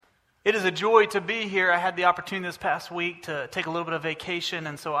It is a joy to be here. I had the opportunity this past week to take a little bit of vacation,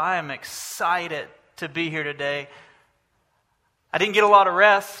 and so I am excited to be here today. I didn't get a lot of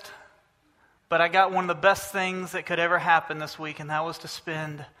rest, but I got one of the best things that could ever happen this week, and that was to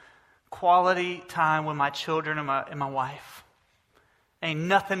spend quality time with my children and my wife. Ain't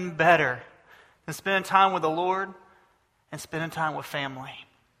nothing better than spending time with the Lord and spending time with family.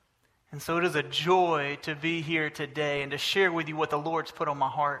 And so it is a joy to be here today and to share with you what the Lord's put on my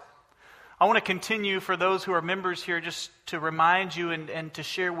heart. I want to continue for those who are members here just to remind you and to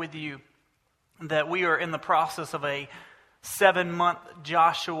share with you that we are in the process of a 7-month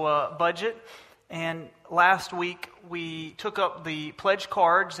Joshua budget. And last week we took up the pledge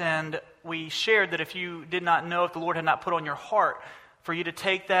cards and we shared that if you did not know, if the Lord had not put on your heart, for you to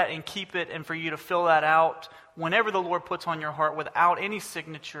take that and keep it and for you to fill that out whenever the Lord puts on your heart without any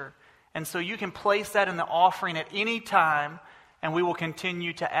signature. And so you can place that in the offering at any time, and we will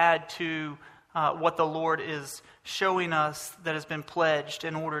continue to add to what the Lord is showing us that has been pledged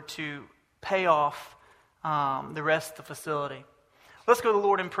in order to pay off the rest of the facility. Let's go to the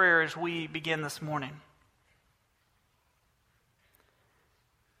Lord in prayer as we begin this morning.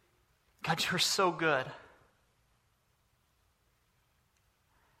 God, you're so good.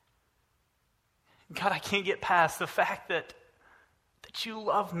 God, I can't get past the fact that you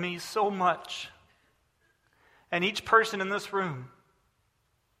love me so much. And each person in this room.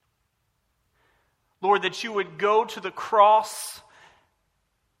 Lord, that you would go to the cross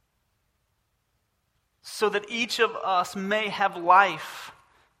so that each of us may have life.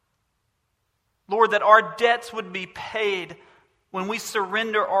 Lord, that our debts would be paid when we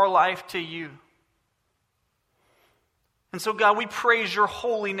surrender our life to you. And so, God, we praise your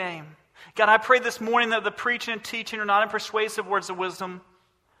holy name. God, I pray this morning that the preaching and teaching are not in persuasive words of wisdom.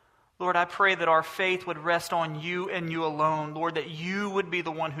 Lord, I pray that our faith would rest on you and you alone. Lord, that you would be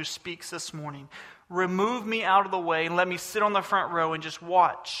the one who speaks this morning. Remove me out of the way and let me sit on the front row and just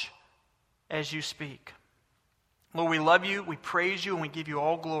watch as you speak. Lord, we love you, we praise you, and we give you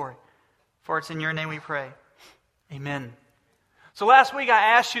all glory. For it's in your name we pray. Amen. So last week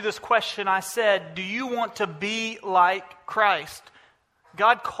I asked you this question. I said, do you want to be like Christ?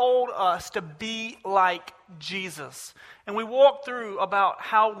 God called us to be like Jesus. And we walked through about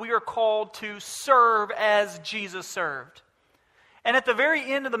how we are called to serve as Jesus served. And at the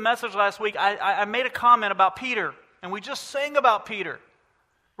very end of the message last week, I made a comment about Peter. And we just sang about Peter.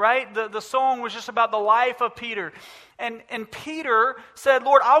 Right? The song was just about the life of Peter. And Peter said,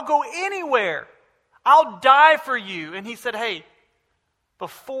 Lord, I'll go anywhere. I'll die for you. And he said, hey,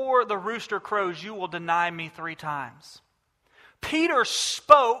 before the rooster crows, you will deny me 3 times. Peter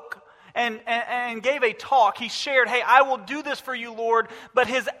spoke and gave a talk. He shared, hey, I will do this for you, Lord. But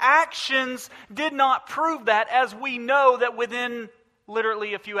his actions did not prove that, as we know that within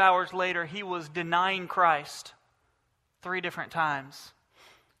literally a few hours later, he was denying Christ 3 different times.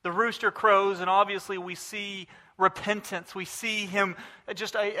 The rooster crows, and obviously we see repentance. We see him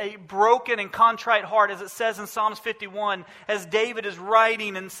just a broken and contrite heart, as it says in Psalms 51, as David is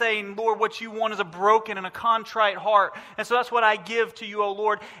writing and saying, Lord, what you want is a broken and a contrite heart. And so that's what I give to you, O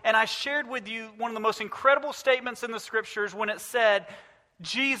Lord. And I shared with you one of the most incredible statements in the Scriptures when it said,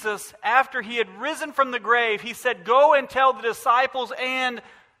 Jesus, after he had risen from the grave, he said, go and tell the disciples and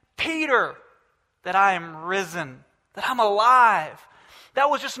Peter that I am risen, that I'm alive. That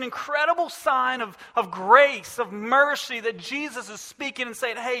was just an incredible sign of grace, of mercy, that Jesus is speaking and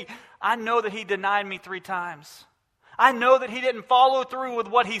saying, hey, I know that he denied me 3 times. I know that he didn't follow through with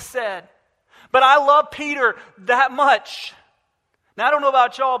what he said. But I love Peter that much. Now, I don't know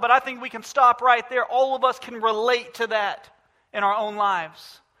about y'all, but I think we can stop right there. All of us can relate to that in our own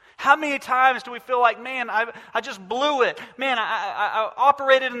lives. How many times do we feel like, man, I just blew it. Man, I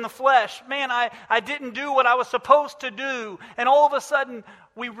operated in the flesh. Man, I didn't do what I was supposed to do. And all of a sudden,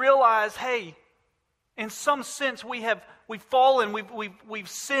 we realize, hey, in some sense, we've fallen, we've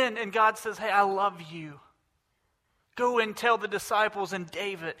sinned, and God says, hey, I love you. Go and tell the disciples and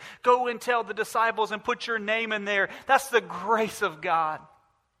David. Go and tell the disciples and put your name in there. That's the grace of God.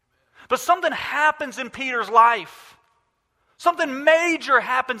 But something happens in Peter's life. Something major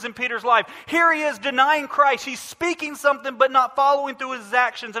happens in Peter's life. Here he is denying Christ. He's speaking something but not following through his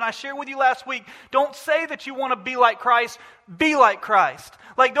actions. And I shared with you last week, don't say that you want to be like Christ. Be like Christ.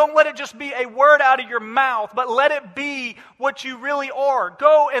 Like, don't let it just be a word out of your mouth, but let it be what you really are.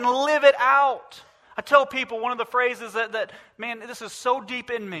 Go and live it out. I tell people one of the phrases that man, this is so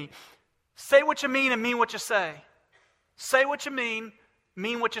deep in me. Say what you mean and mean what you say. Say what you mean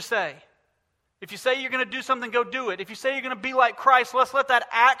what you say. If you say you're going to do something, go do it. If you say you're going to be like Christ, let's let that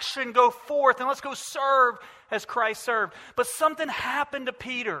action go forth and let's go serve as Christ served. But something happened to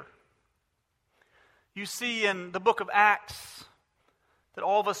Peter. You see in the book of Acts that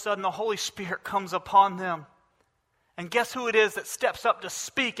all of a sudden the Holy Spirit comes upon them. And guess who it is that steps up to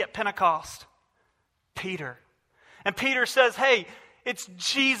speak at Pentecost? Peter. And Peter says, hey, it's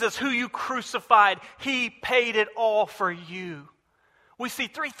Jesus who you crucified. He paid it all for you. We see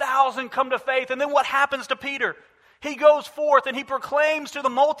 3,000 come to faith. And then what happens to Peter? He goes forth and he proclaims to the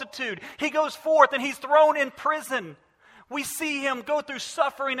multitude. He goes forth and he's thrown in prison. We see him go through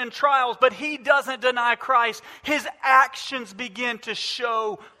suffering and trials, but he doesn't deny Christ. His actions begin to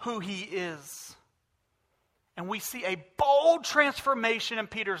show who he is. And we see a bold transformation in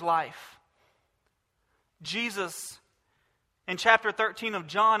Peter's life. Jesus, in chapter 13 of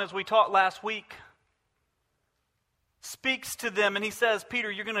John, as we taught last week, speaks to them and he says, Peter,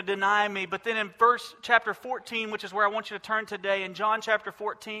 you're going to deny me. But then in chapter 14, which is where I want you to turn today, in John chapter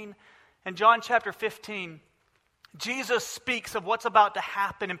 14 and John chapter 15, Jesus speaks of what's about to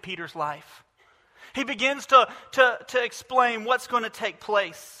happen in Peter's life. He begins to explain what's going to take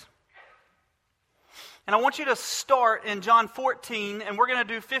place. And I want you to start in John 14, and we're going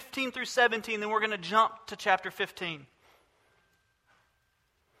to do 15 through 17, then we're going to jump to chapter 15.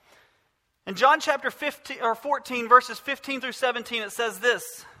 In John chapter 14, verses 15 through 17, it says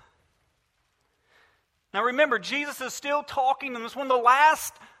this. Now remember, Jesus is still talking, and it's one of the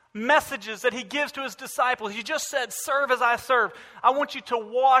last messages that he gives to his disciples. He just said, serve as I serve. I want you to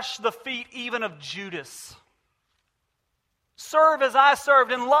wash the feet even of Judas. Serve as I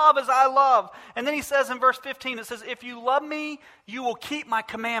served and love as I love. And then he says in verse 15, it says, if you love me, you will keep my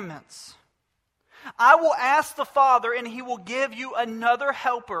commandments. I will ask the Father, and he will give you another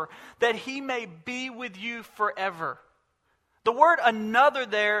helper, that he may be with you forever. The word another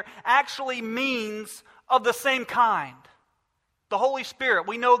there actually means of the same kind. The Holy Spirit.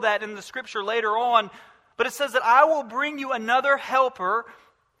 We know that in the scripture later on. But it says that I will bring you another helper.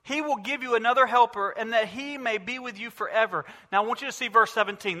 He will give you another helper, and that he may be with you forever. Now I want you to see verse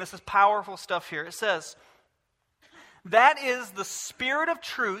 17. This is powerful stuff here. It says, that is the Spirit of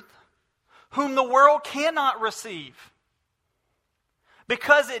truth, whom the world cannot receive,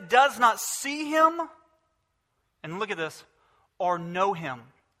 because it does not see him, and look at this, or know him.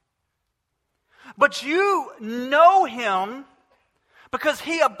 But you know him, because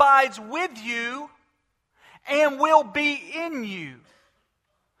he abides with you and will be in you.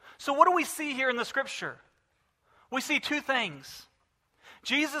 So what do we see here in the scripture? We see two things.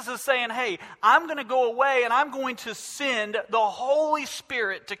 Jesus is saying, hey, I'm going to go away and I'm going to send the Holy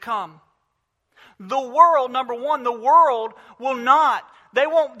Spirit to come. The world, number one, the world will not, they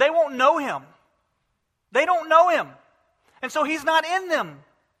won't know him. They don't know him. And so he's not in them.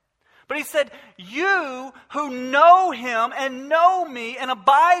 But he said, you who know him and know me and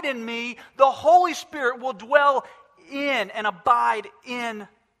abide in me, the Holy Spirit will dwell in and abide in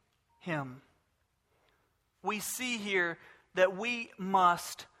him. We see here that we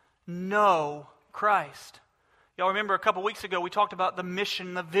must know Christ. Y'all remember a couple weeks ago we talked about the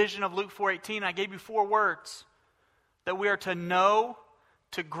mission, the vision of Luke 4:18. I gave you 4 words that we are to know,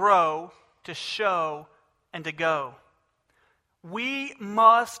 to grow, to show, and to go. We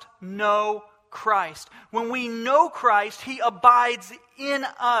must know Christ. When we know Christ, he abides in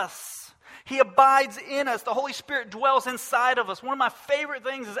us. He abides in us. The Holy Spirit dwells inside of us. One of my favorite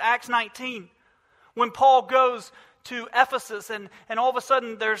things is Acts 19. When Paul goes to Ephesus and all of a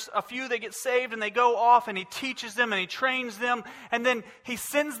sudden there's a few that get saved and they go off and he teaches them and he trains them and then he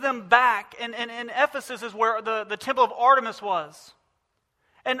sends them back. And Ephesus is where the temple of Artemis was.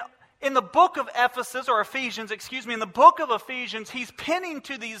 And in the book of Ephesus, or Ephesians, in the book of Ephesians, he's penning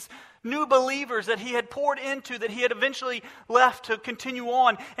to these new believers that he had poured into, that he had eventually left to continue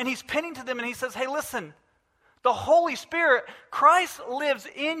on. And he's penning to them and he says, hey, listen, the Holy Spirit, Christ lives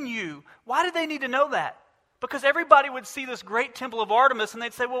in you. Why did they need to know that? Because everybody would see this great temple of Artemis and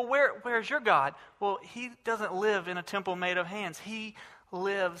they'd say, well, where's your God? Well, he doesn't live in a temple made of hands. He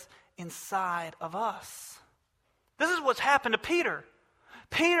lives inside of us. This is what's happened to Peter.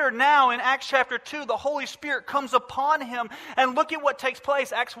 Peter now in Acts chapter 2, the Holy Spirit comes upon him and look at what takes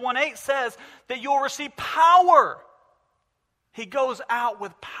place. Acts 1:8 says that you'll receive power. He goes out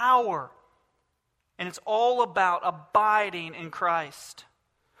with power. And it's all about abiding in Christ.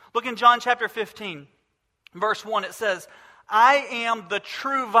 Look in John chapter 15, verse 1. It says, I am the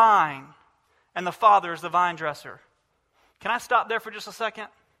true vine and the Father is the vine dresser. Can I stop there for just a second?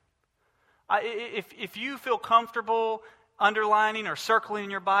 If you feel comfortable underlining or circling in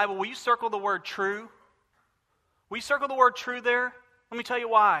your Bible, will you circle the word true? Will you circle the word true there? Let me tell you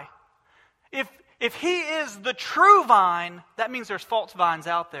why. If he is the true vine, that means there's false vines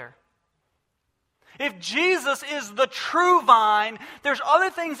out there. If Jesus is the true vine, there's other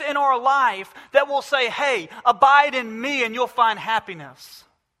things in our life that will say, hey, abide in me and you'll find happiness.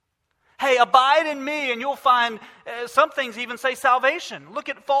 Hey, abide in me and you'll find, some things even say salvation. Look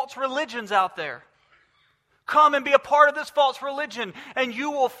at false religions out there. Come and be a part of this false religion and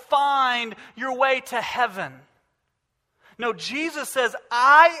you will find your way to heaven. No, Jesus says,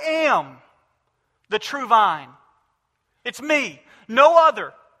 I am the true vine. It's me, no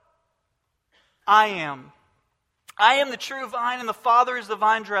other. I am. I am the true vine and the Father is the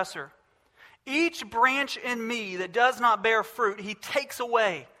vine dresser. Each branch in me that does not bear fruit, He takes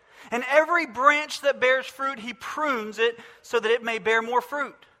away. And every branch that bears fruit, He prunes it so that it may bear more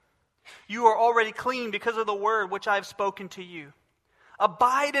fruit. You are already clean because of the word which I have spoken to you.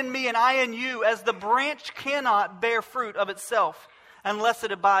 Abide in me and I in you, as the branch cannot bear fruit of itself unless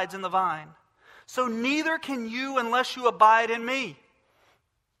it abides in the vine. So neither can you unless you abide in me.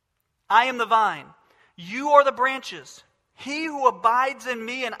 I am the vine. You are the branches. He who abides in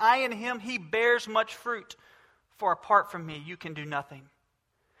me and I in him, he bears much fruit. For apart from me, you can do nothing.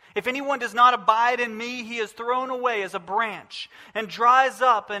 If anyone does not abide in me, he is thrown away as a branch and dries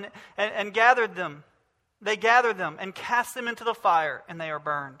up and gathered them. They gather them and cast them into the fire, and they are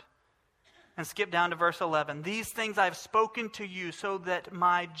burned. And skip down to verse 11. These things I have spoken to you so that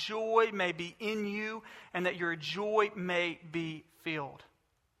my joy may be in you and that your joy may be filled.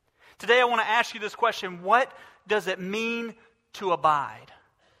 Today I want to ask you this question. What does it mean to abide?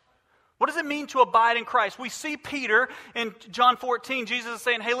 What does it mean to abide in Christ? We see Peter in John 14. Jesus is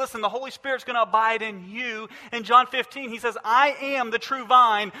saying, hey, listen, the Holy Spirit's going to abide in you. In John 15, he says, I am the true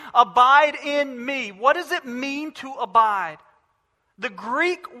vine. Abide in me. What does it mean to abide? The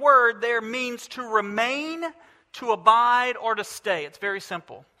Greek word there means to remain, to abide, or to stay. It's very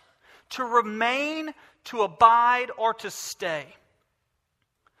simple. To remain, to abide, or to stay.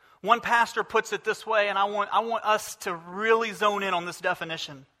 One pastor puts it this way, and I want us to really zone in on this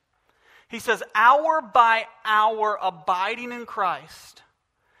definition. He says, hour by hour abiding in Christ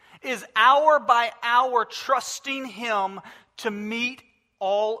is hour by hour trusting Him to meet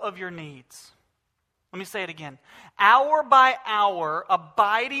all of your needs. Let me say it again. Hour by hour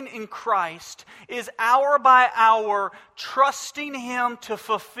abiding in Christ is hour by hour trusting Him to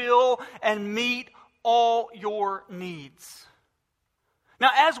fulfill and meet all your needs. Now,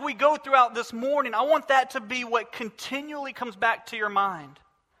 as we go throughout this morning, I want that to be what continually comes back to your mind.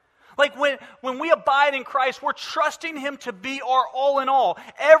 Like when we abide in Christ, we're trusting Him to be our all in all.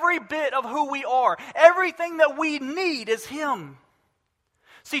 Every bit of who we are, everything that we need is Him.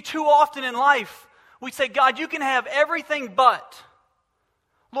 See, too often in life, we say, God, you can have everything but.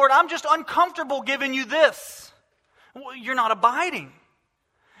 Lord, I'm just uncomfortable giving you this. Well, you're not abiding.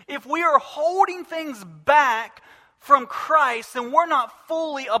 If we are holding things back from Christ, then we're not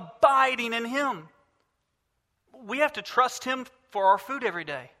fully abiding in Him. We have to trust Him for our food every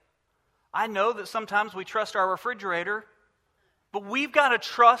day. I know that sometimes we trust our refrigerator, but we've got to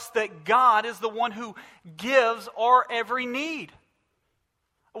trust that God is the one who gives our every need.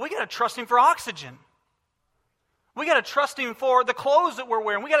 We got to trust Him for oxygen. We got to trust Him for the clothes that we're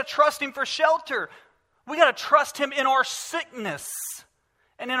wearing. We got to trust Him for shelter. We got to trust Him in our sickness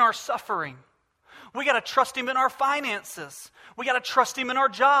and in our suffering. We got to trust Him in our finances. We got to trust Him in our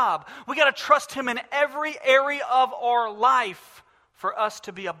job. We got to trust Him in every area of our life for us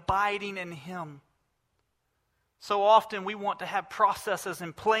to be abiding in Him. So often we want to have processes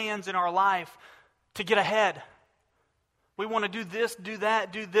and plans in our life to get ahead. We want to do this, do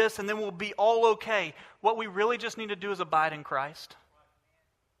that, do this, and then we'll be all okay. What we really just need to do is abide in Christ.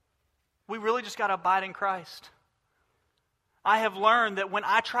 We really just got to abide in Christ. I have learned that when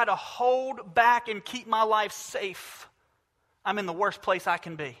I try to hold back and keep my life safe, I'm in the worst place I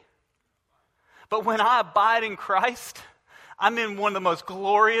can be. But when I abide in Christ, I'm in one of the most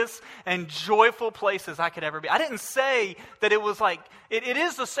glorious and joyful places I could ever be. I didn't say that it was like, it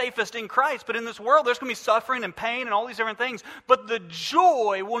is the safest in Christ, but in this world there's going to be suffering and pain and all these different things. But the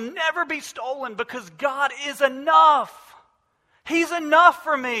joy will never be stolen because God is enough. He's enough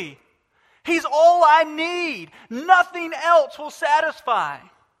for me. He's all I need. Nothing else will satisfy.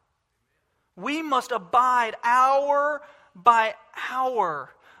 We must abide hour by hour,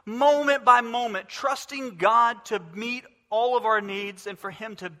 moment by moment, trusting God to meet all of our needs and for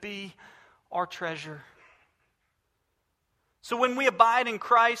Him to be our treasure. So when we abide in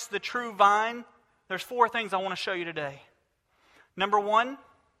Christ, the true vine, there's 4 things I want to show you today. Number 1,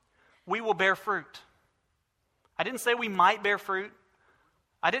 we will bear fruit. I didn't say we might bear fruit.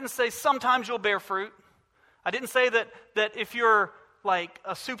 I didn't say sometimes you'll bear fruit. I didn't say that if you're like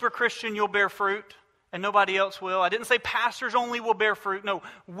a super Christian, you'll bear fruit. and nobody else will. I didn't say pastors only will bear fruit. No,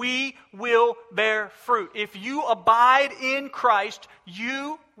 we will bear fruit. If you abide in Christ,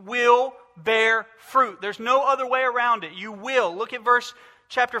 you will bear fruit. There's no other way around it. You will. Look at verse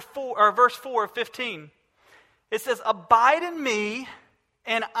 4 of 15. It says, "Abide in me,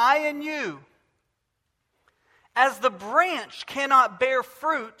 and I in you. As the branch cannot bear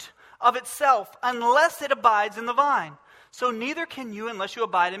fruit of itself unless it abides in the vine, so neither can you unless you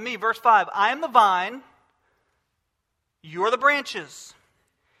abide in me." Verse 5, "I am the vine, you are the branches.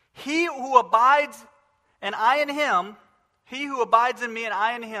 He who abides and I in him, he who abides in me and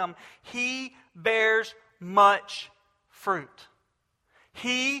I in him, he bears much fruit."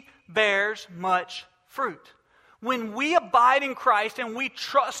 He bears much fruit. When we abide in Christ and we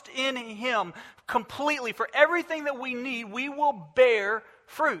trust in Him completely for everything that we need, we will bear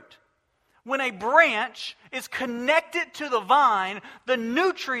fruit. When a branch is connected to the vine, the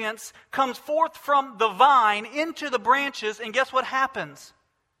nutrients comes forth from the vine into the branches, and guess what happens?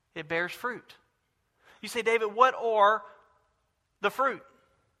 It bears fruit. You say, "David, what are the fruit?"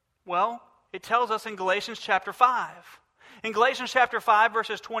 Well, it tells us in Galatians chapter 5. In Galatians chapter 5,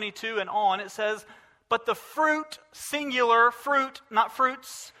 verses 22 and on, it says, "But the fruit," singular, fruit, not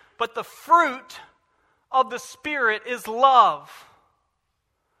fruits, "but the fruit of the Spirit is love,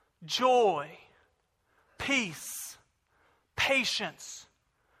 joy, peace, patience,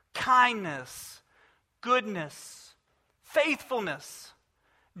 kindness, goodness, faithfulness,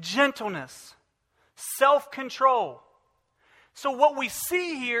 gentleness, self-control." So what we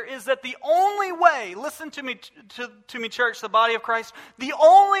see here is that the only way, listen to me, church, the body of Christ, the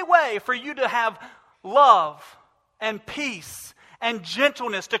only way for you to have love and peace and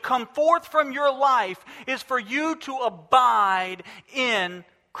gentleness to come forth from your life is for you to abide in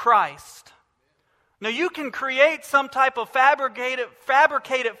Christ. Now, you can create some type of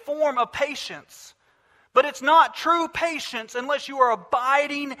fabricated form of patience, but it's not true patience unless you are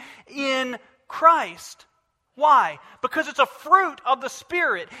abiding in Christ. Why? Because it's a fruit of the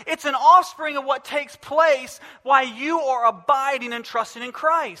Spirit. It's an offspring of what takes place while you are abiding and trusting in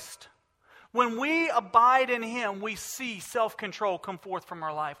Christ. When we abide in Him, we see self-control come forth from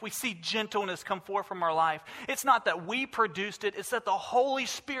our life. We see gentleness come forth from our life. It's not that we produced it, it's that the Holy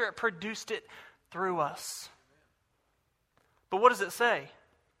Spirit produced it through us. But what does it say?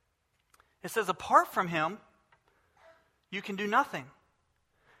 It says, apart from Him, you can do nothing.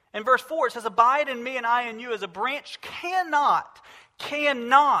 In verse 4, it says, "Abide in me and I in you, as a branch cannot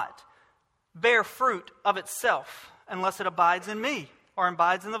bear fruit of itself unless it abides in me or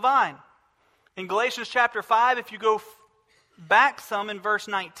abides in the vine." In Galatians chapter 5, if you go back some in verse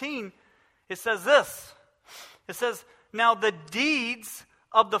 19, it says this. It says, "Now the deeds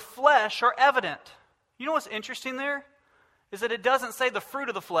of the flesh are evident." You know what's interesting there? Is that it doesn't say the fruit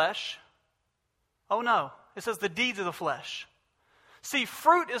of the flesh. Oh no, it says the deeds of the flesh. See,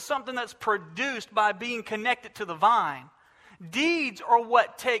 fruit is something that's produced by being connected to the vine. Deeds are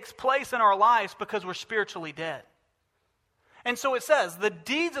what takes place in our lives because we're spiritually dead. And so it says, the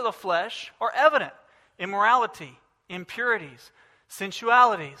deeds of the flesh are evident: immorality, impurities,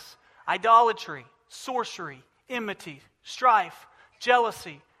 sensualities, idolatry, sorcery, enmity, strife,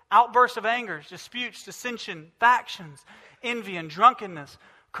 jealousy, outbursts of anger, disputes, dissension, factions, envy, and drunkenness,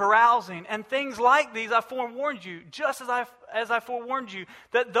 carousing, and things like these. I forewarned you, just as I forewarned you,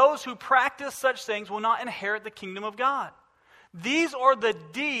 that those who practice such things will not inherit the kingdom of God. These are the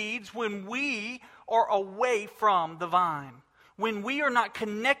deeds when we are away from the vine. When we are not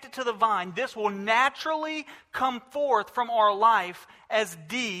connected to the vine, this will naturally come forth from our life as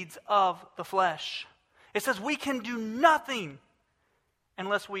deeds of the flesh. It says we can do nothing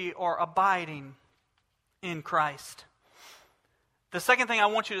unless we are abiding in Christ. The second thing I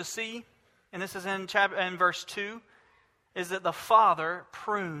want you to see, and this is in verse 2, is that the Father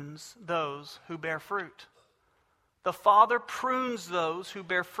prunes those who bear fruit. The Father prunes those who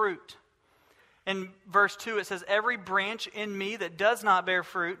bear fruit. In verse 2 it says, "Every branch in me that does not bear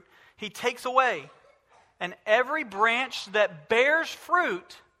fruit, He takes away. And every branch that bears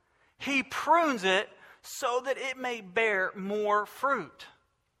fruit, He prunes it so that it may bear more fruit."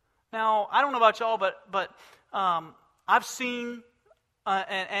 Now, I don't know about y'all, but I've seen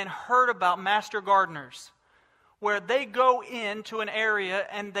and heard about master gardeners where they go into an area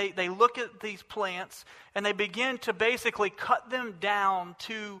and they look at these plants and they begin to basically cut them down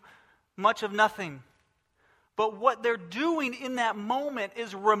to much of nothing. But what they're doing in that moment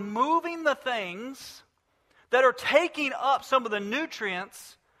is removing the things that are taking up some of the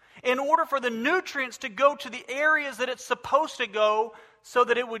nutrients in order for the nutrients to go to the areas that it's supposed to go so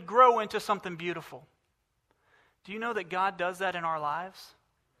that it would grow into something beautiful. Do you know that God does that in our lives?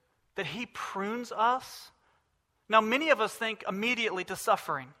 that He prunes us. Now, many of us think immediately to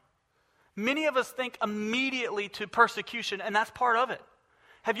suffering. Many of us think immediately to persecution, and that's part of it.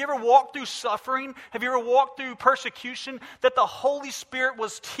 Have you ever walked through suffering? Have you ever walked through persecution that the Holy Spirit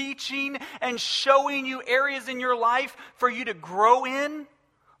was teaching and showing you areas in your life for you to grow in?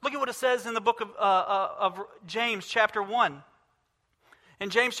 Look at what it says in the book of James chapter 1. In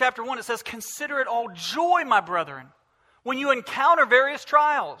James chapter 1 it says, "Consider it all joy, my brethren, when you encounter various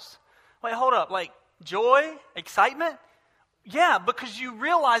trials." Wait, hold up. Like joy? Excitement? Yeah, because you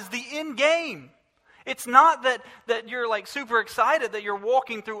realize the end game. It's not that you're like super excited that you're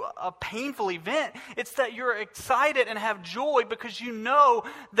walking through a painful event. It's that you're excited and have joy because you know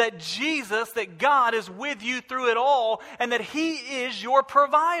that Jesus, that God is with you through it all, and that He is your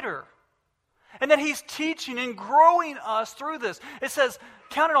provider. And that He's teaching and growing us through this. It says,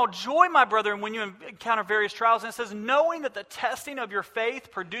 "Count it all joy, my brethren, when you encounter various trials." And it says, "Knowing that the testing of your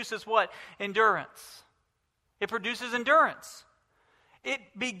faith produces" what? Endurance. It produces endurance.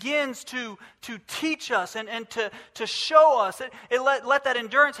 It begins to teach us and to show us. Let that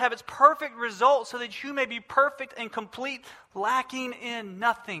endurance have its perfect result so that you may be perfect and complete, lacking in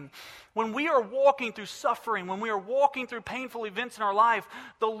nothing. When we are walking through suffering, when we are walking through painful events in our life,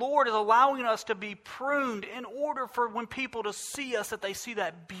 the Lord is allowing us to be pruned in order for when people to see us, that they see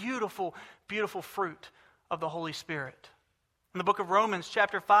that beautiful, beautiful fruit of the Holy Spirit. In the book of Romans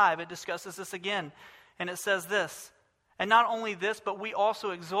chapter 5, it discusses this again, and it says this, "And not only this, but we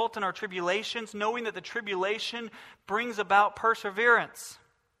also exult in our tribulations, knowing that the tribulation brings about perseverance.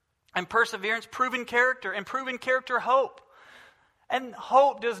 And perseverance, proven character. And proven character, hope. And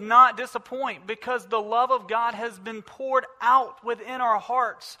hope does not disappoint, because the love of God has been poured out within our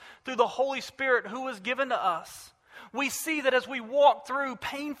hearts through the Holy Spirit who was given to us." We see that as we walk through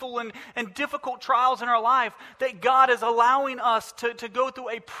painful and difficult trials in our life, that God is allowing us to go through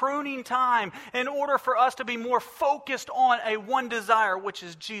a pruning time in order for us to be more focused on a one desire, which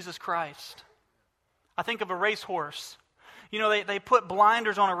is Jesus Christ. I think of a racehorse. You know, they put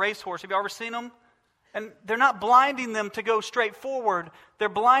blinders on a racehorse. Have you ever seen them? And they're not blinding them to go straight forward. They're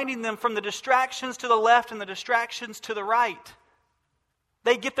blinding them from the distractions to the left and the distractions to the right.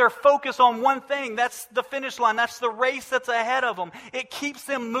 They get their focus on one thing. That's the finish line. That's the race that's ahead of them. It keeps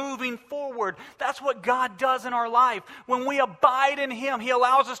them moving forward. That's what God does in our life. When we abide in Him, He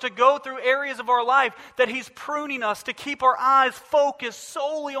allows us to go through areas of our life that He's pruning us to keep our eyes focused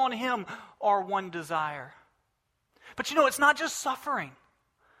solely on Him, our one desire. But you know, it's not just suffering.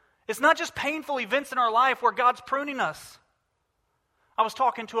 It's not just painful events in our life where God's pruning us. I was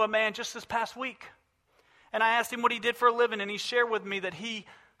talking to a man just this past week. And I asked him what he did for a living, and he shared with me that he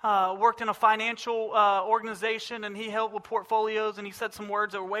worked in a financial organization, and he helped with portfolios, and he said some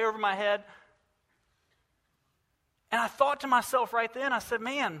words that were way over my head. And I thought to myself right then, I said,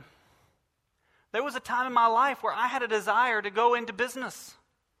 man, there was a time in my life where I had a desire to go into business.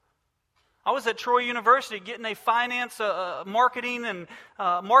 I was at Troy University getting a finance, marketing and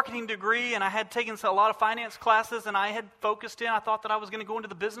marketing degree, and I had taken a lot of finance classes, and I had focused in. I thought that I was going to go into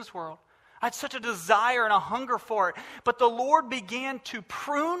the business world. I had such a desire and a hunger for it. But the Lord began to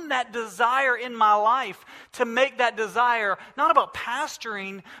prune that desire in my life to make that desire not about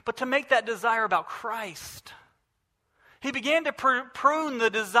pastoring, but to make that desire about Christ. He began to prune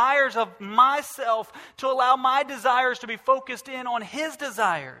the desires of myself to allow my desires to be focused in on His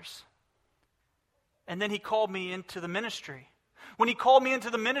desires. And then He called me into the ministry. When He called me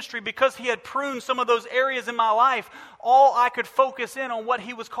into the ministry, because He had pruned some of those areas in my life, all I could focus in on what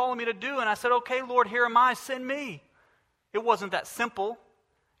He was calling me to do. And I said, okay, Lord, here am I, send me. It wasn't that simple.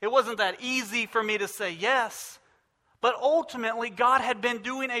 It wasn't that easy for me to say yes. But ultimately, God had been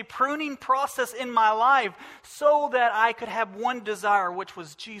doing a pruning process in my life so that I could have one desire, which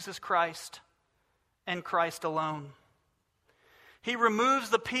was Jesus Christ and Christ alone. He removes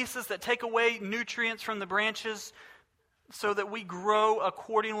the pieces that take away nutrients from the branches so that we grow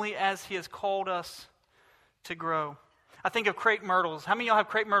accordingly as He has called us to grow. I think of crepe myrtles. How many of y'all have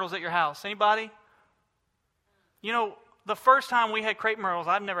crepe myrtles at your house? Anybody? You know, the first time we had crepe myrtles,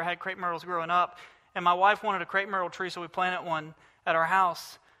 I've never had crepe myrtles growing up, and my wife wanted a crepe myrtle tree, so we planted one at our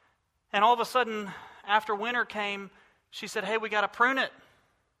house. And all of a sudden, after winter came, she said, hey, we got to prune it.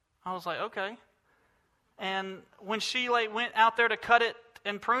 I was like, okay. And when she went out there to cut it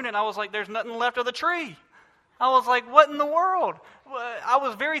and prune it, I was like, there's nothing left of the tree. I was like, what in the world? I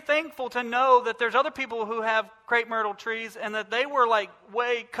was very thankful to know that there's other people who have crepe myrtle trees and that they were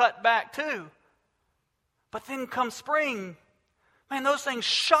way cut back too. But then come spring, man, those things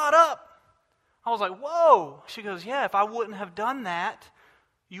shot up. I was like, whoa. She goes, yeah, if I wouldn't have done that,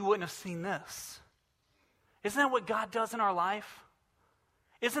 you wouldn't have seen this. Isn't that what God does in our life?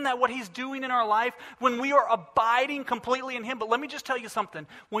 Isn't that what He's doing in our life when we are abiding completely in Him? But let me just tell you something.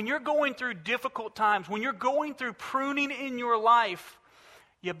 When you're going through difficult times, when you're going through pruning in your life,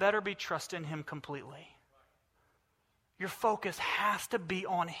 you better be trusting Him completely. Your focus has to be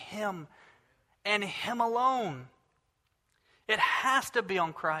on Him and Him alone. It has to be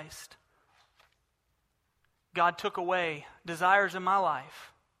on Christ. God took away desires in my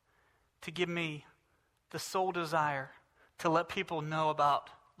life to give me the sole desire to let people know about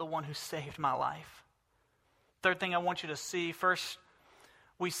the one who saved my life. Third thing I want you to see, first,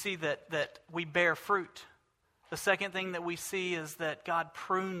 we see that we bear fruit. The second thing that we see is that God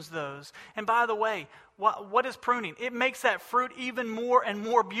prunes those. And by the way, what is pruning? It makes that fruit even more and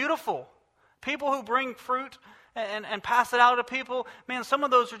more beautiful. People who bring fruit and pass it out to people, man, some of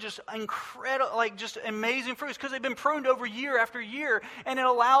those are just incredible, like just amazing fruits because they've been pruned over year after year, and it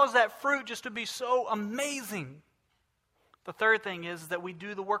allows that fruit just to be so amazing. The third thing is that we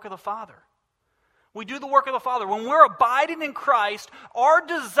do the work of the Father. We do the work of the Father. When we're abiding in Christ, our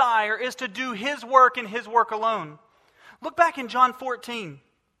desire is to do His work and His work alone. Look back in John 14,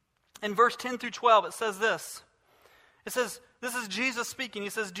 in verse 10 through 12, it says this. It says, this is Jesus speaking. He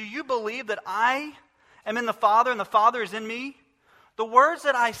says, "Do you believe that I am in the Father and the Father is in me? The words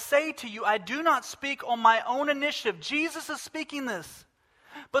that I say to you, I do not speak on my own initiative." Jesus is speaking this.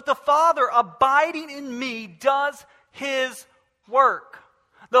 "But the Father abiding in me does His work."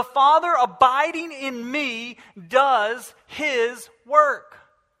 The Father abiding in me does His work.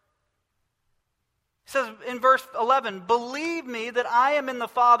 He says in verse 11, "Believe me that I am in the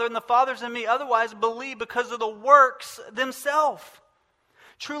Father and the Father's in me. Otherwise believe because of the works themselves.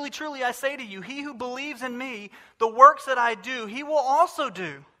 Truly, truly, I say to you, he who believes in me, the works that I do, he will also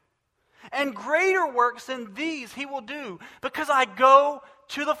do. And greater works than these he will do, because I go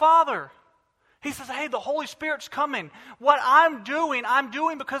to the Father." He says, hey, the Holy Spirit's coming. What I'm doing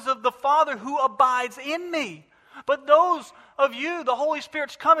because of the Father who abides in me. But those of you, the Holy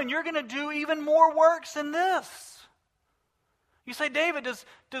Spirit's coming, you're going to do even more works than this. You say, David,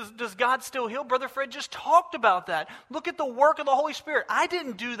 does God still heal? Brother Fred just talked about that. Look at the work of the Holy Spirit. I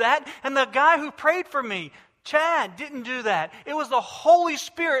didn't do that, and the guy who prayed for me, Chad, didn't do that. It was the Holy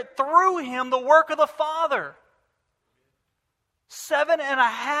Spirit, through him, the work of the Father.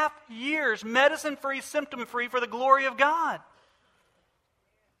 7.5 years, medicine-free, symptom-free, for the glory of God.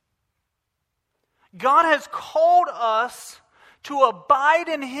 God has called us to abide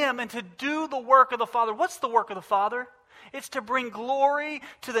in Him and to do the work of the Father. What's the work of the Father? It's to bring glory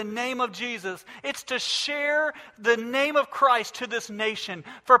to the name of Jesus. It's to share the name of Christ to this nation,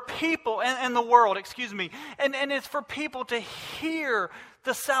 for people, and the world, And it's for people to hear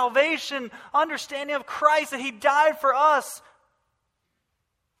the salvation, understanding of Christ, that He died for us,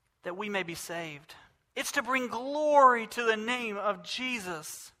 that we may be saved. It's to bring glory to the name of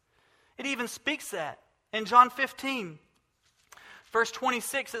Jesus. It even speaks that. In John 15, verse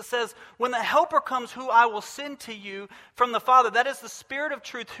 26, it says, "When the Helper comes, who I will send to you from the Father, that is the Spirit of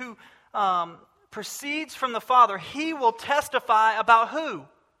truth who proceeds from the Father, He will testify about" who?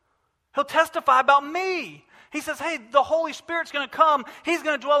 He'll testify about me. He says, hey, the Holy Spirit's going to come. He's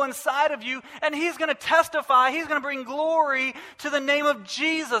going to dwell inside of you, and He's going to testify. He's going to bring glory to the name of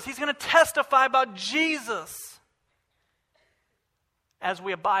Jesus. He's going to testify about Jesus. As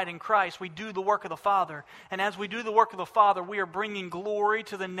we abide in Christ, we do the work of the Father. And as we do the work of the Father, we are bringing glory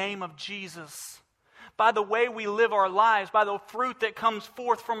to the name of Jesus. By the way we live our lives, by the fruit that comes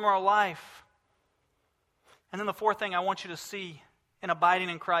forth from our life. And then the fourth thing I want you to see in abiding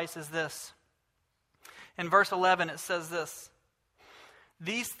in Christ is this. In verse 11, it says this: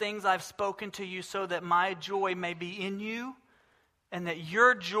 "These things I've spoken to you so that my joy may be in you and that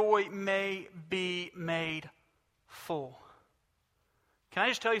your joy may be made full." Can I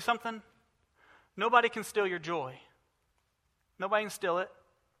just tell you something? Nobody can steal your joy. Nobody can steal it.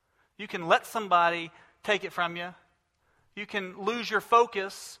 You can let somebody take it from you. You can lose your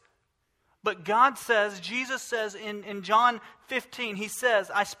focus. But God says, Jesus says in John 15, He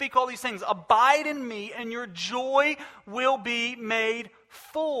says, "I speak all these things, abide in me, and your joy will be made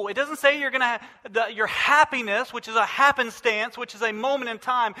full." It doesn't say you're going to have your happiness, which is a happenstance, which is a moment in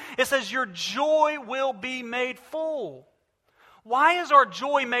time. It says your joy will be made full. Why is our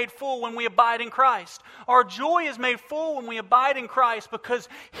joy made full when we abide in Christ? Our joy is made full when we abide in Christ because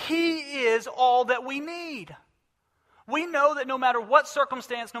He is all that we need. We know that no matter what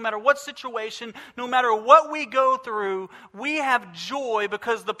circumstance, no matter what situation, no matter what we go through, we have joy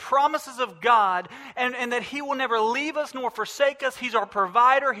because the promises of God and that He will never leave us nor forsake us. He's our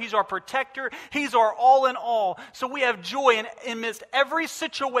provider. He's our protector. He's our all in all. So we have joy amidst every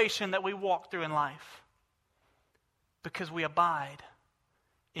situation that we walk through in life because we abide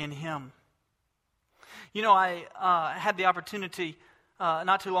in Him. You know, I had the opportunity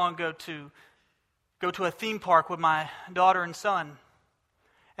not too long ago to go to a theme park with my daughter and son.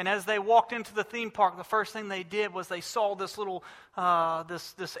 And as they walked into the theme park, the first thing they did was they saw this little,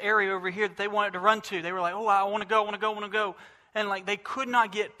 this area over here that they wanted to run to. They were like, oh, I want to go. And like they could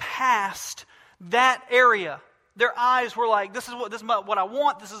not get past that area. Their eyes were like, this is what I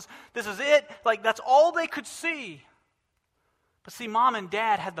want. This is it. Like that's all they could see. But see, Mom and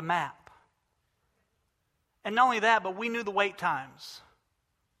Dad had the map. And not only that, but we knew the wait times.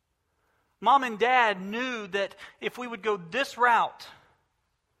 Mom and Dad knew that if we would go this route,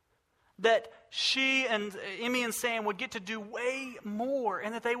 that she and Emmy and Sam would get to do way more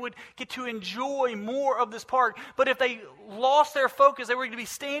and that they would get to enjoy more of this park. But if they lost their focus, they were going to be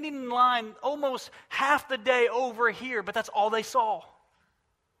standing in line almost half the day over here, but that's all they saw.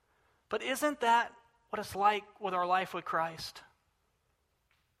 But isn't that what it's like with our life with Christ?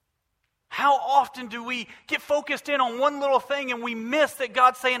 How often do we get focused in on one little thing and we miss that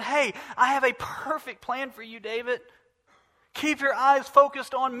God's saying, hey, I have a perfect plan for you, David. Keep your eyes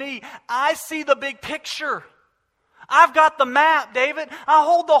focused on me. I see the big picture. I've got the map, David. I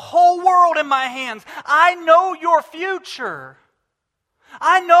hold the whole world in my hands. I know your future.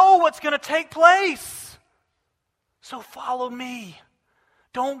 I know what's going to take place. So follow me.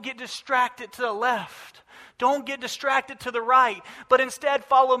 Don't get distracted to the left. Don't get distracted to the right. But instead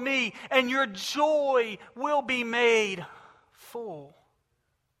follow me and your joy will be made full.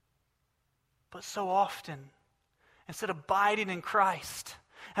 But so often, instead of abiding in Christ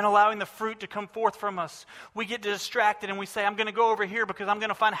and allowing the fruit to come forth from us, we get distracted and we say, I'm going to go over here because I'm going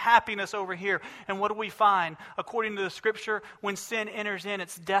to find happiness over here. And what do we find? According to the Scripture, when sin enters in,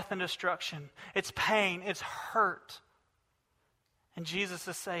 it's death and destruction. It's pain. It's hurt. And Jesus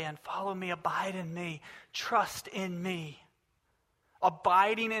is saying, follow me, abide in me, trust in me.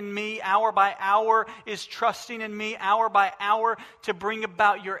 Abiding in me hour by hour is trusting in me hour by hour to bring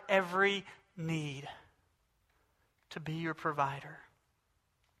about your every need, to be your provider.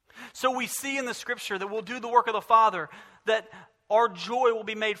 So we see in the Scripture that we'll do the work of the Father, that our joy will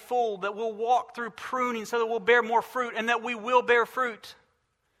be made full, that we'll walk through pruning so that we'll bear more fruit, and that we will bear fruit.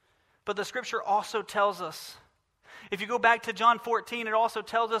 But the Scripture also tells us, if you go back to John 14, it also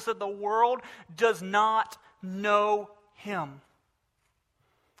tells us that the world does not know Him.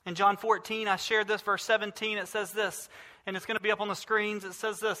 In John 14, I shared this, verse 17, it says this, and it's going to be up on the screens. It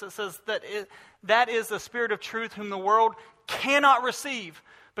says this, it says that is the Spirit of truth whom the world cannot receive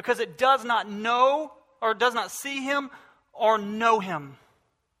because it does not know or does not see Him or know Him.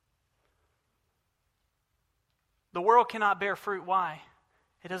 The world cannot bear fruit. Why?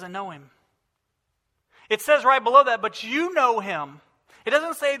 It doesn't know Him. It says right below that, but you know Him. It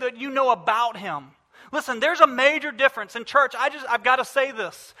doesn't say that you know about Him. Listen, there's a major difference. In church, I've got to say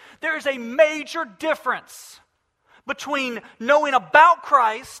this. There is a major difference between knowing about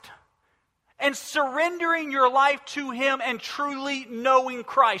Christ and surrendering your life to Him and truly knowing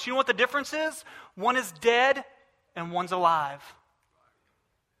Christ. You know what the difference is? One is dead and one's alive.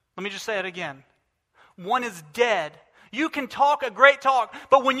 Let me just say it again. One is dead. You can talk a great talk,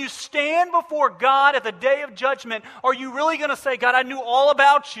 but when you stand before God at the day of judgment, are you really going to say, God, I knew all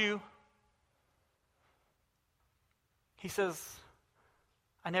about you? He says,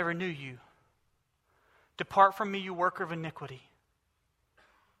 I never knew you. Depart from me, you worker of iniquity.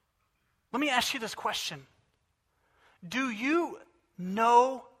 Let me ask you this question. Do you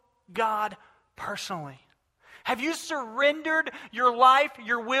know God personally? Have you surrendered your life,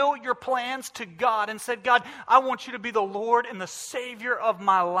 your will, your plans to God and said, God, I want you to be the Lord and the Savior of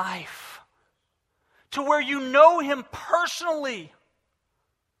my life? To where you know Him personally.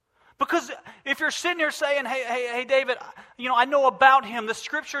 Because if you're sitting here saying, hey, David, I know about Him, the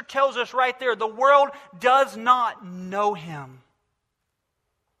Scripture tells us right there, the world does not know Him.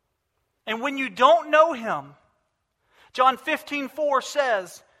 And when you don't know Him, John 15:4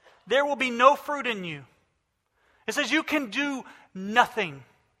 says, there will be no fruit in you. It says you can do nothing.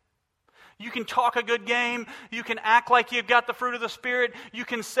 You can talk a good game. You can act like you've got the fruit of the Spirit. You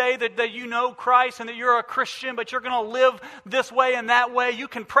can say that you know Christ and that you're a Christian, but you're going to live this way and that way. You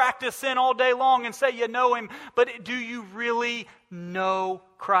can practice sin all day long and say you know Him, but do you really know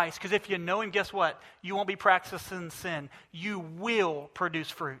Christ? Because if you know Him, guess what? You won't be practicing sin. You will produce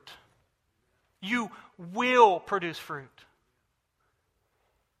fruit. You will produce fruit.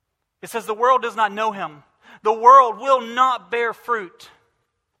 It says the world does not know Him. The world will not bear fruit.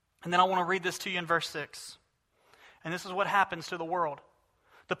 And then I want to read this to you in verse 6. And this is what happens to the world.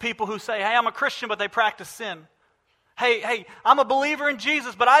 The people who say, hey, I'm a Christian, but they practice sin. Hey, I'm a believer in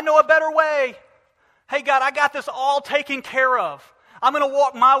Jesus, but I know a better way. Hey, God, I got this all taken care of. I'm going to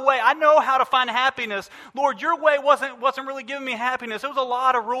walk my way. I know how to find happiness. Lord, your way wasn't really giving me happiness. It was a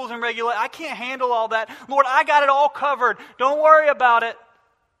lot of rules and regulations. I can't handle all that. Lord, I got it all covered. Don't worry about it.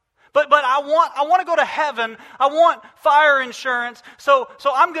 But I want to go to heaven. I want fire insurance. So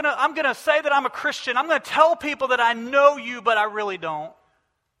I'm gonna say that I'm a Christian. I'm gonna tell people that I know you, but I really don't.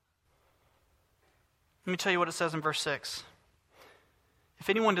 Let me tell you what it says in verse 6. If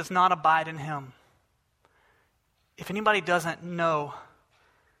anyone does not abide in him, if anybody doesn't know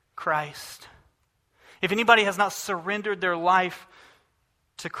Christ, if anybody has not surrendered their life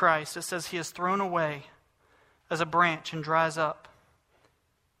to Christ, it says he is thrown away as a branch and dries up.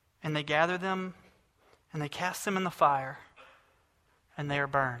 And they gather them, and they cast them in the fire, and they are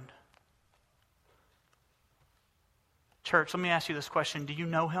burned. Church, let me ask you this question. Do you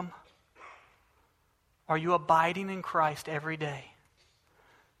know him? Are you abiding in Christ every day?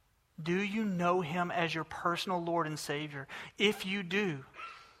 Do you know him as your personal Lord and Savior? If you do,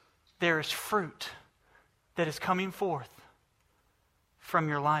 there is fruit that is coming forth from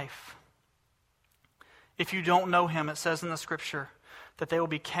your life. If you don't know him, it says in the Scripture that they will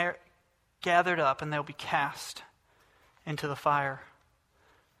be gathered up and they'll be cast into the fire.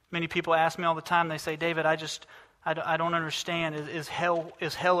 Many people ask me all the time, they say, David, I don't understand. Is hell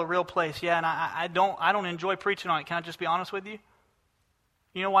a real place? Yeah, and I don't enjoy preaching on it. Can I just be honest with you?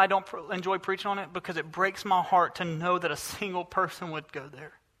 You know why I don't enjoy preaching on it? Because it breaks my heart to know that a single person would go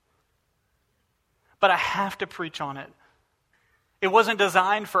there. But I have to preach on it. It wasn't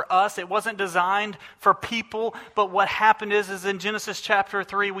designed for us. It wasn't designed for people. But what happened is in Genesis chapter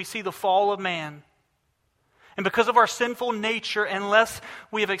 3, we see the fall of man. And because of our sinful nature, unless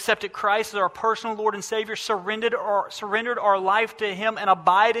we have accepted Christ as our personal Lord and Savior, surrendered our life to him and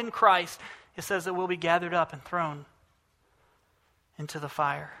abide in Christ, it says that we'll be gathered up and thrown into the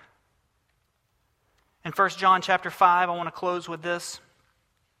fire. In 1 John chapter 5, I want to close with this.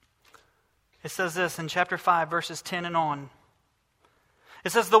 It says this in chapter 5, verses 10 and on.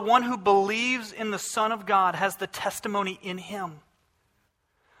 It says, the one who believes in the Son of God has the testimony in him.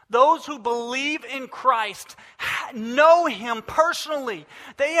 Those who believe in Christ know him personally.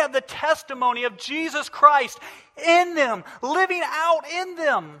 They have the testimony of Jesus Christ in them, living out in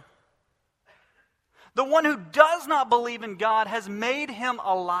them. The one who does not believe in God has made him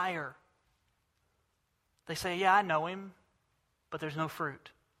a liar. They say, yeah, I know him, but there's no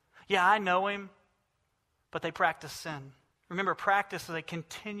fruit. Yeah, I know him, but they practice sin. Remember, practice is a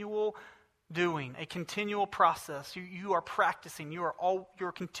continual doing, a continual process. You are practicing. You're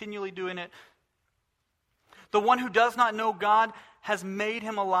continually doing it. The one who does not know God has made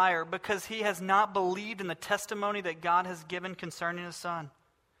him a liar because he has not believed in the testimony that God has given concerning his Son.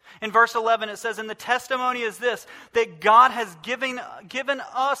 In verse 11 it says, and the testimony is this, that God has given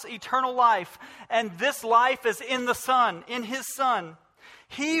us eternal life, and this life is in the Son, in his Son.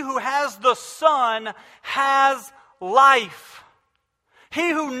 He who has the Son has life.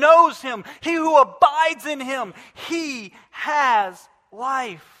 He who knows him, he who abides in him, he has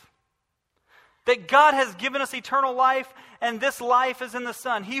life. That God has given us eternal life, and this life is in the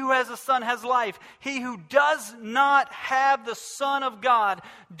Son. He who has the Son has life. He who does not have the Son of God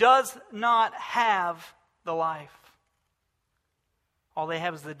does not have the life. All they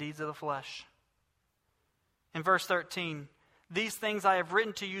have is the deeds of the flesh. In verse 13, these things I have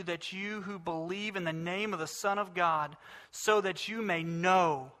written to you that you who believe in the name of the Son of God, so that you may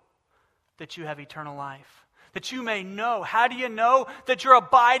know that you have eternal life. That you may know. How do you know? That you're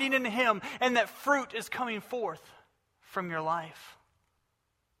abiding in him and that fruit is coming forth from your life.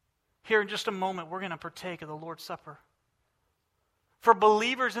 Here in just a moment, we're going to partake of the Lord's Supper. For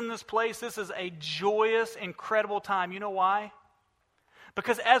believers in this place, this is a joyous, incredible time. You know why?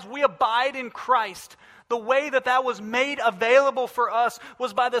 Because as we abide in Christ, the way that was made available for us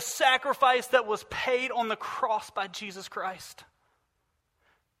was by the sacrifice that was paid on the cross by Jesus Christ.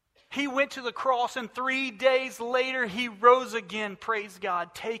 He went to the cross, and 3 days later he rose again, praise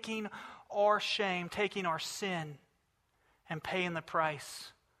God, taking our shame, taking our sin, and paying the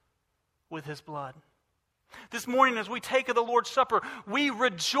price with his blood. This morning as we take of the Lord's Supper, we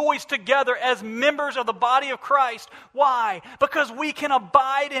rejoice together as members of the body of Christ. Why? Because we can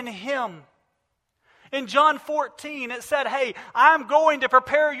abide in him. In John 14 it said, hey, I'm going to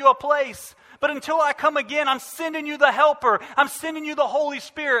prepare you a place. But until I come again, I'm sending you the Helper. I'm sending you the Holy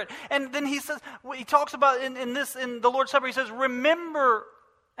Spirit. And then he says, he talks about in the Lord's Supper, he says, remember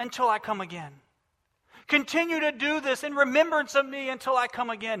until I come again. Continue to do this in remembrance of me until I come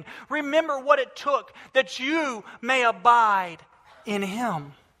again. Remember what it took that you may abide in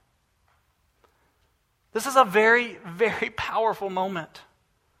him. This is a very, very powerful moment.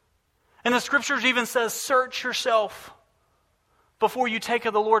 And the Scriptures even says, search yourself. before you take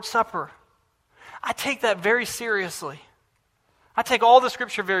of the Lord's Supper. I take that very seriously. I take all the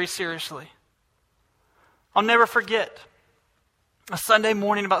Scripture very seriously. I'll never forget a Sunday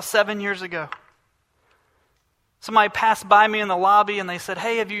morning about 7 years ago. Somebody passed by me in the lobby and they said,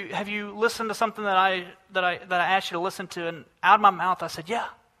 "Hey, have you listened to something that I asked you to listen to?" And out of my mouth I said, "Yeah."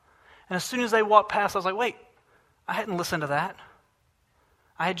 And as soon as they walked past, I was like, "Wait, I hadn't listened to that."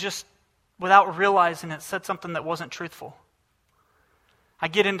 I had just, without realizing it, said something that wasn't truthful. I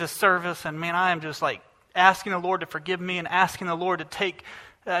get into service and man, I am just like asking the Lord to forgive me and asking the Lord to take.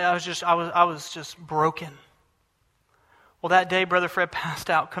 I was just broken. Well, that day, Brother Fred passed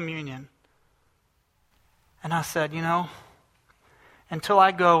out communion. And I said, until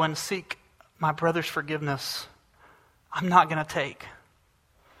I go and seek my brother's forgiveness, I'm not going to take.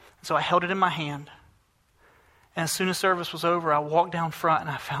 So I held it in my hand. And as soon as service was over, I walked down front and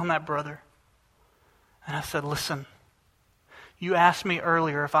I found that brother. And I said, "Listen, you asked me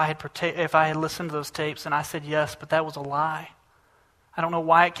earlier if I had listened to those tapes, and I said yes, but that was a lie. I don't know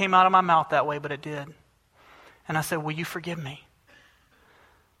why it came out of my mouth that way, but it did." And I said, "Will you forgive me?"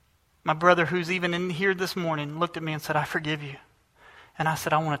 My brother, who's even in here this morning, looked at me and said, "I forgive you." And I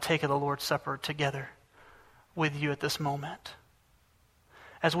said, "I want to take of the Lord's Supper together with you at this moment."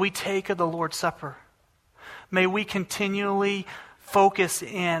 As we take of the Lord's Supper, may we continually focus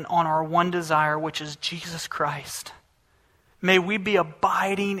in on our one desire, which is Jesus Christ. May we be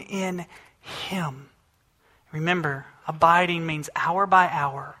abiding in Him. Remember, abiding means hour by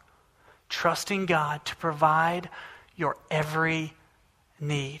hour, trusting God to provide your every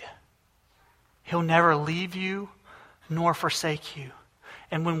need. He'll never leave you nor forsake you.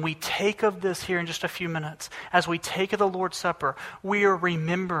 And when we take of this here in just a few minutes, as we take of the Lord's Supper, we are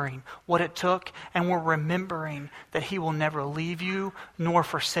remembering what it took, and we're remembering that He will never leave you nor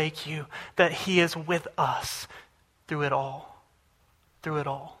forsake you, that He is with us through it all. Through it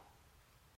all.